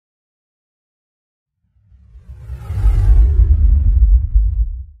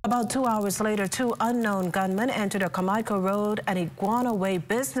About 2 hours later, two unknown gunmen entered a Carmichael Road and Iguana Way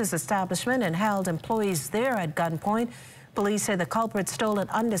business establishment and held employees there at gunpoint. Police say the culprits stole an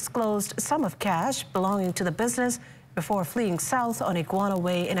undisclosed sum of cash belonging to the business before fleeing south on Iguana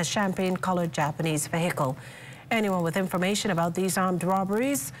Way in a champagne-colored Japanese vehicle. Anyone with information about these armed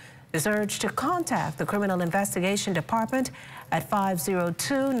robberies is urged to contact the Criminal Investigation Department at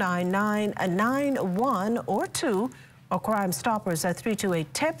 502-9991 or 2, or Crime Stoppers at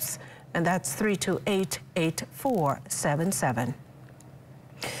 328-TIPS, and that's 328-8477.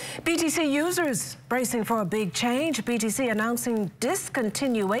 BTC users bracing for a big change. BTC announcing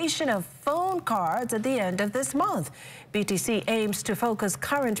discontinuation of phone cards at the end of this month. BTC aims to focus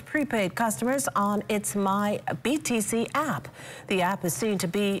current prepaid customers on its My BTC app. The app is seen to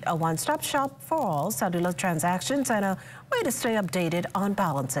be a one-stop shop for all cellular transactions and a way to stay updated on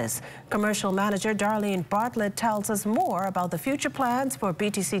balances. Commercial manager Darlene Bartlett tells us more about the future plans for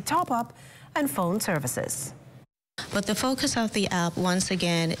BTC top-up and phone services. But the focus of the app, once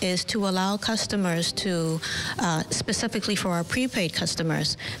again, is to allow customers to, specifically for our prepaid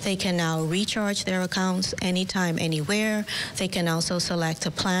customers, they can now recharge their accounts anytime, anywhere. They can also select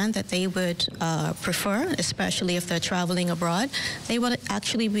a plan that they would prefer, especially if they're traveling abroad. They will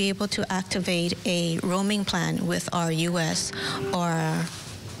actually be able to activate a roaming plan with our US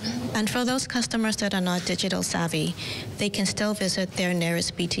and for those customers that are not digital savvy, they can still visit their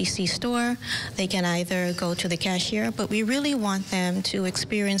nearest BTC store. They can either go to the cashier, but we really want them to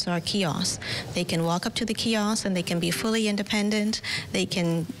experience our kiosks. They can walk up to the kiosk and they can be fully independent. They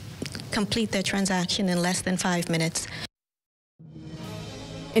can complete their transaction in less than 5 minutes.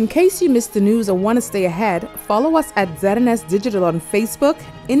 In case you missed the news or want to stay ahead, follow us at ZNS Digital on Facebook,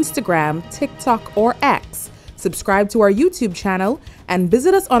 Instagram, TikTok, or X. Subscribe to our YouTube channel and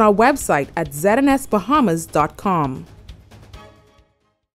visit us on our website at znsbahamas.com.